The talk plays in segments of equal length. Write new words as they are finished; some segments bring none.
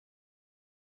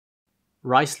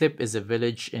Ruislip is a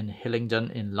village in Hillingdon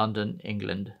in London,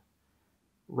 England.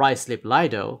 Ruislip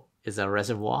Lido is a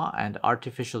reservoir and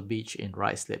artificial beach in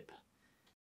Ruislip.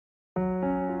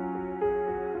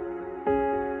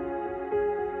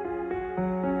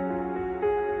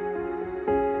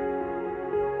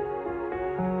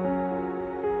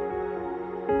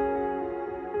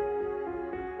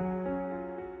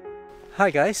 Hi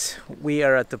guys, we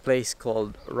are at the place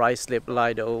called Ruislip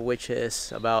Lido, which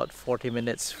is about 40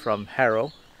 minutes from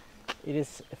Harrow. It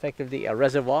is effectively a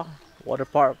reservoir, water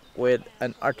park with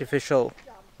an artificial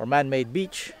or man-made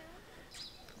beach.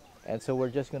 And so we're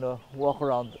just gonna walk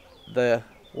around the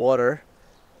water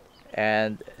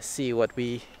and see what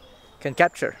we can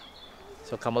capture.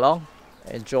 So come along,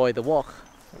 enjoy the walk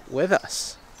with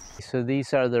us. So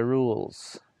these are the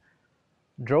rules.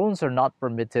 Drones are not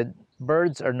permitted.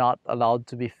 Birds are not allowed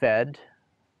to be fed.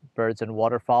 Birds and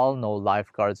waterfowl, no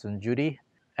lifeguards on duty.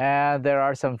 And there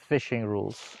are some fishing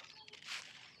rules.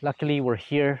 Luckily, we're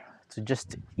here to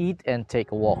just eat and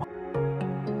take a walk.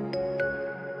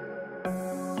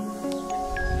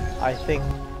 I think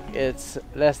it's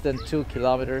less than 2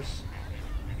 kilometers.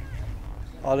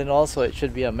 All in all, so it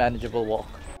should be a manageable walk.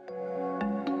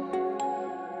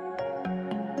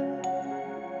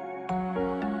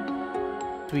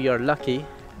 We are lucky.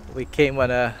 We came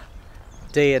on a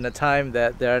day and a time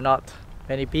that there are not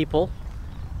many people,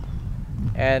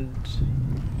 and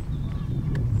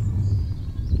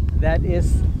that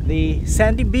is the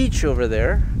sandy beach over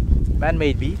there,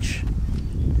 man-made beach.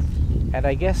 And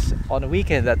I guess on a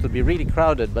weekend that would be really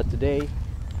crowded, but today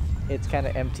it's kind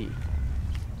of empty.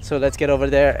 So let's get over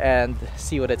there and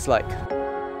see what it's like.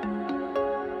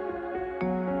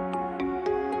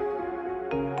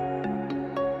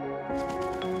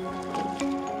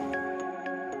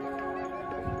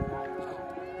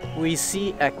 We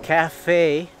see a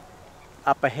cafe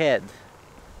up ahead,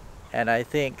 and I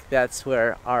think that's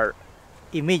where our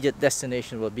immediate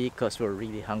destination will be because we're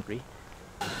really hungry.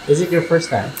 Is it your first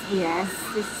time? Yes,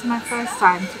 this is my first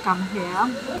time to come here.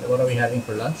 What are we having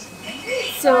for lunch?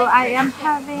 So I am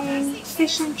having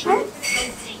fish and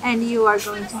chips, and you are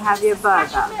going to have your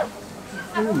burger.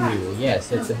 Ooh,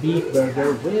 yes, it's a beef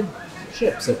burger with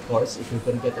chips, of course, if you're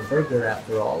going to get a burger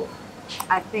after all.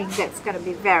 I think that's going to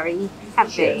be very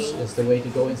heavy. Chips is the way to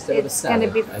go instead of a It's salad. going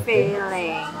to be I think.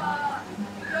 filling.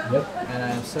 Yep, and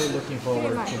I'm so looking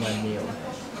forward to my meal.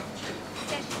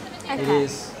 Okay. It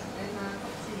is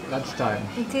lunchtime,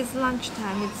 It is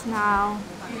lunchtime. It's now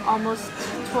almost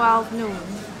 12 noon.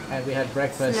 and we had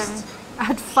breakfast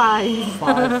At 5.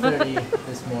 5:30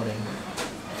 this morning.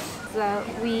 So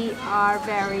we are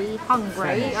very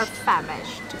hungry or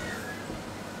famished.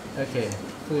 Okay,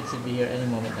 food should be here any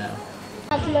moment now.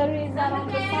 Cutleries are on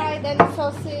the side and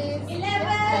sauces.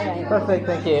 Perfect,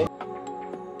 thank you.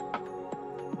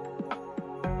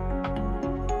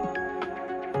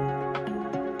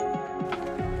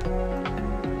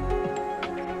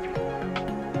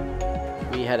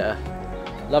 We had a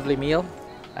lovely meal,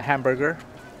 a hamburger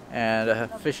and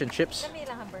fish and chips.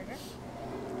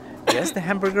 Yes, the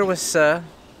hamburger was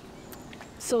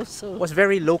was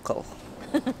very local.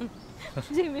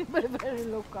 Very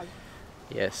local.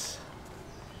 Yes,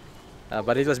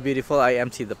 but it was beautiful. I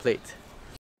emptied the plate.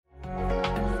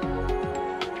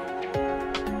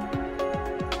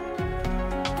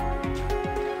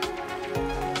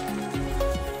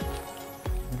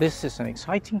 This is an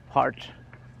exciting part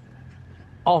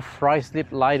of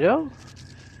Ruislip Lido.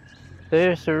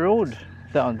 There's a road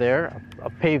down there, a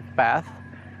paved path,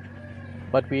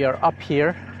 but we are up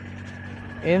here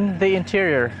in the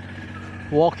interior,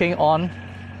 walking on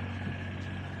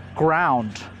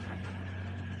ground,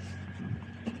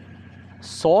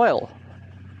 soil,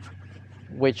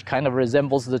 which kind of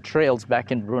resembles the trails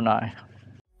back in Brunei.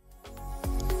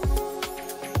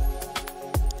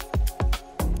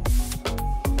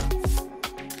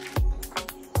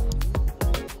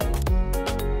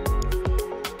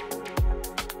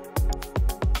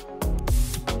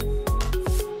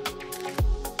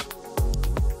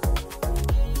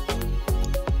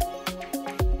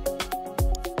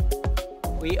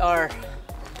 We are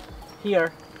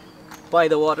here by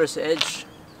the water's edge,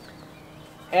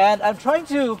 and I'm trying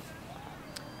to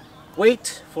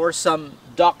wait for some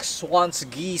ducks, swans,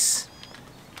 geese,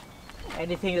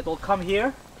 anything that will come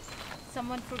here,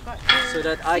 Someone forgot so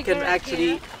that I can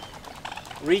actually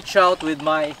reach out with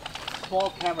my small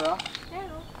camera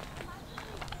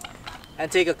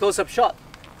and take a close-up shot.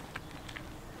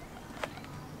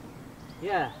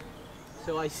 Yeah,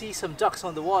 so I see some ducks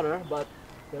on the water, but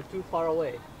they're too far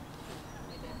away.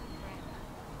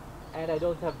 And I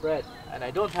don't have bread. And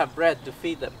I don't have bread to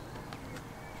feed them.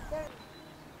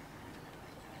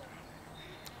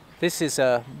 This is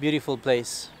a beautiful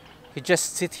place. You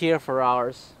just sit here for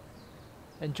hours,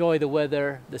 enjoy the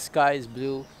weather, the sky is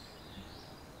blue,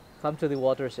 come to the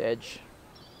water's edge.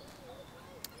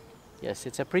 Yes,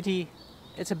 it's a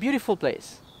beautiful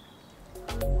place.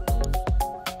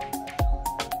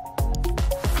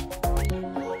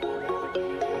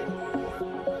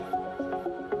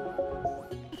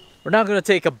 We're now going to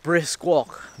take a brisk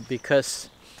walk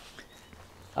because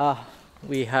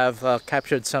we have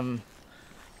captured some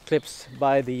clips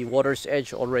by the water's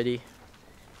edge already,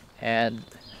 and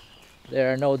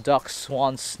there are no ducks,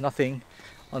 swans, nothing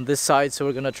on this side, so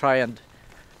we're going to try and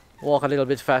walk a little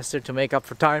bit faster to make up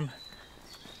for time,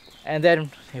 and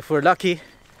then if we're lucky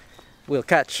we'll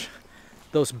catch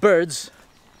those birds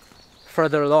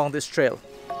further along this trail.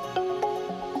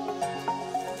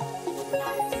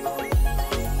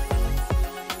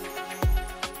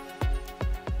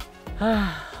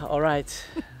 Alright,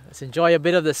 let's enjoy a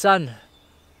bit of the sun.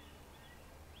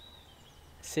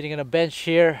 Sitting on a bench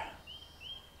here.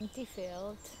 Empty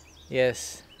field.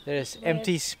 Yes, there's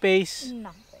empty space.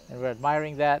 Nothing. And we're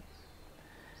admiring that.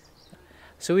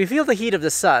 So we feel the heat of the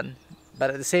sun, but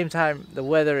at the same time the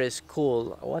weather is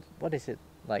cool. What is it?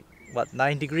 Like what,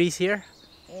 9 degrees here?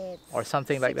 It's or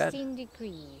something like that? 16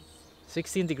 degrees.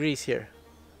 16 degrees here.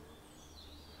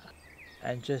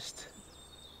 And just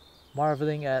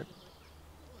marveling at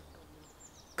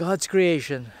God's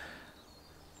creation.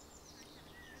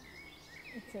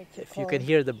 If you can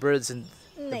hear the birds and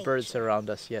the birds around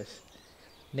us, yes.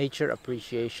 Nature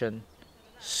appreciation.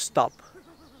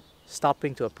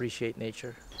 Stopping to appreciate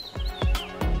nature.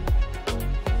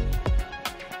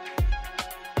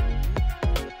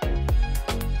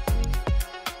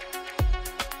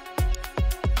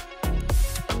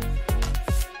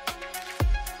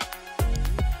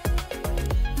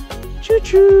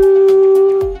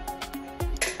 Choo-choo!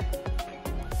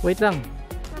 Wait lang.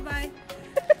 Bye-bye.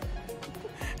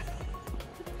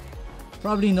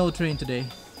 Probably no train today.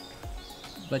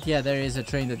 But yeah, there is a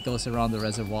train that goes around the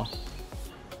reservoir.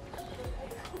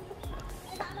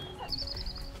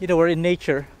 You know, we're in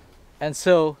nature, and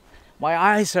so my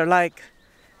eyes are like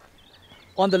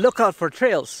on the lookout for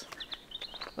trails.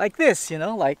 Like this, you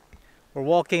know, like we're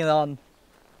walking on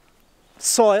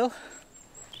soil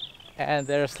and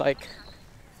there's like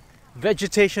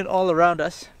vegetation all around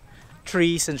us,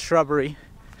 trees and shrubbery.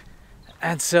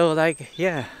 And so like,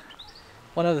 yeah,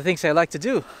 one of the things I like to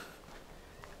do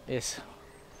is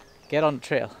get on the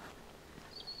trail.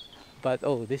 But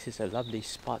oh, this is a lovely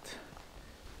spot.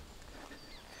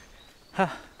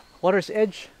 Water's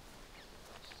edge.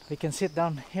 We can sit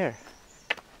down here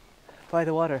by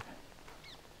the water.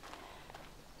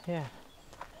 Yeah.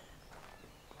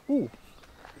 Ooh,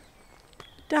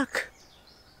 duck.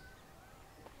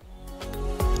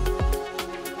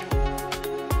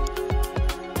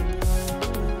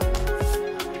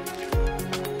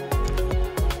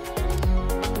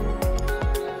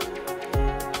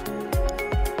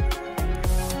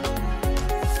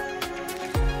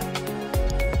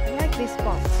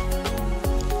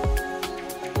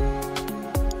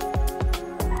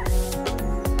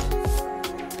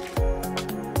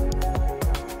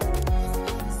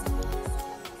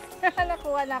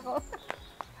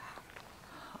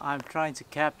 I'm trying to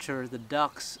capture the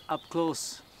ducks up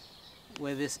close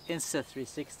with this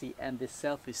Insta360 and this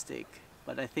selfie stick,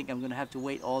 but I think I'm gonna have to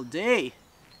wait all day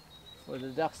for the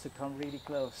ducks to come really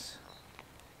close.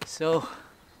 So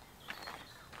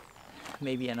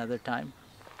maybe another time.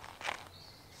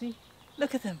 See,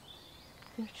 look at them,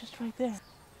 they're just right there.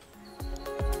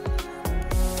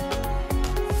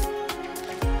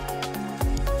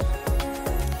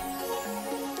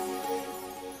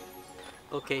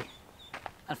 Okay,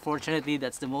 unfortunately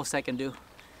that's the most I can do.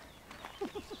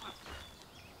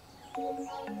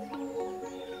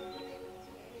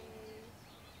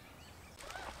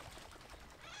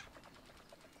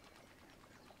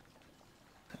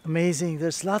 Amazing,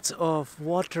 there's lots of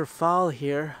waterfowl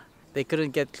here. They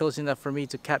couldn't get close enough for me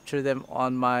to capture them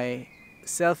on my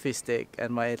selfie stick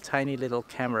and my tiny little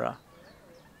camera.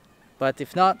 But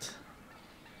if not,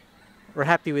 we're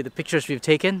happy with the pictures we've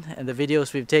taken and the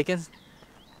videos we've taken.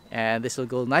 And this will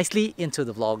go nicely into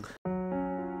the vlog.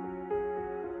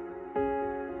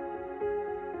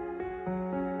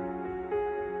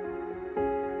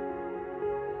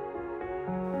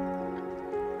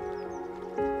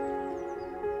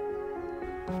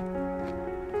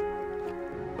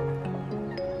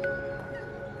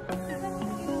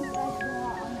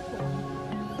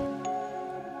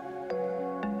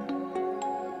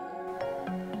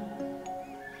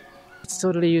 It's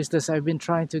totally useless. I've been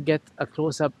trying to get a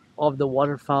close-up of the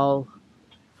waterfowl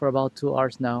for about 2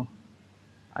 hours now,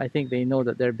 I think they know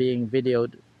that they're being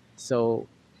videoed, so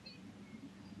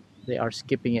they are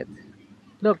skipping it.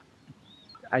 Look,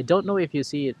 I don't know if you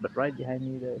see it, but right behind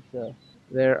me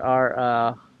there are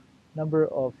a number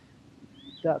of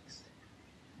ducks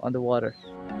on the water.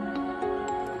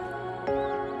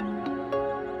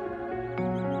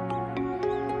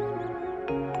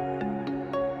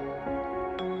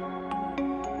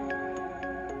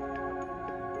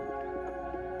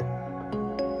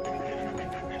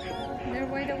 They're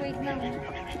wide awake now. I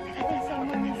think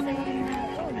someone is saying,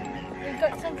 oh, we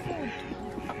got some food.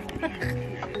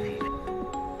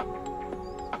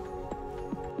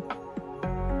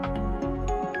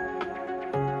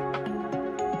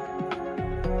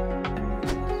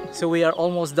 So we are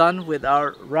almost done with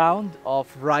our round of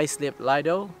Ruislip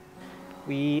Lido.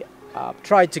 We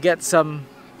tried to get some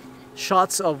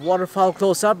shots of waterfowl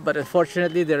close up, but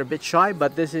unfortunately they're a bit shy.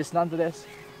 But this is nonetheless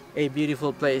a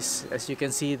beautiful place. As you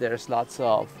can see, there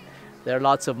are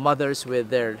lots of mothers with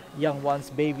their young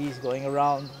ones, babies going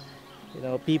around. You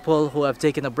know, people who have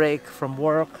taken a break from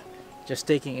work, just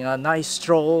taking a nice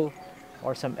stroll,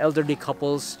 or some elderly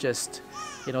couples just,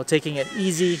 you know, taking an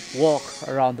easy walk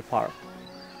around the park.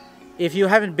 If you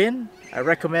haven't been, I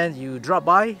recommend you drop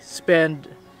by, spend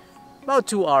about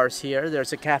 2 hours here.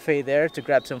 There's a cafe there to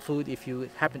grab some food if you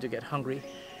happen to get hungry.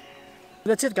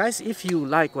 That's it, guys. If you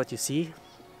like what you see,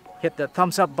 hit the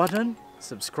thumbs up button,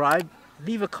 subscribe,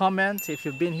 leave a comment if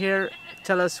you've been here,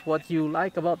 tell us what you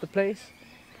like about the place,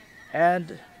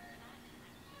 and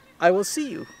I will see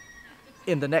you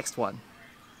in the next one.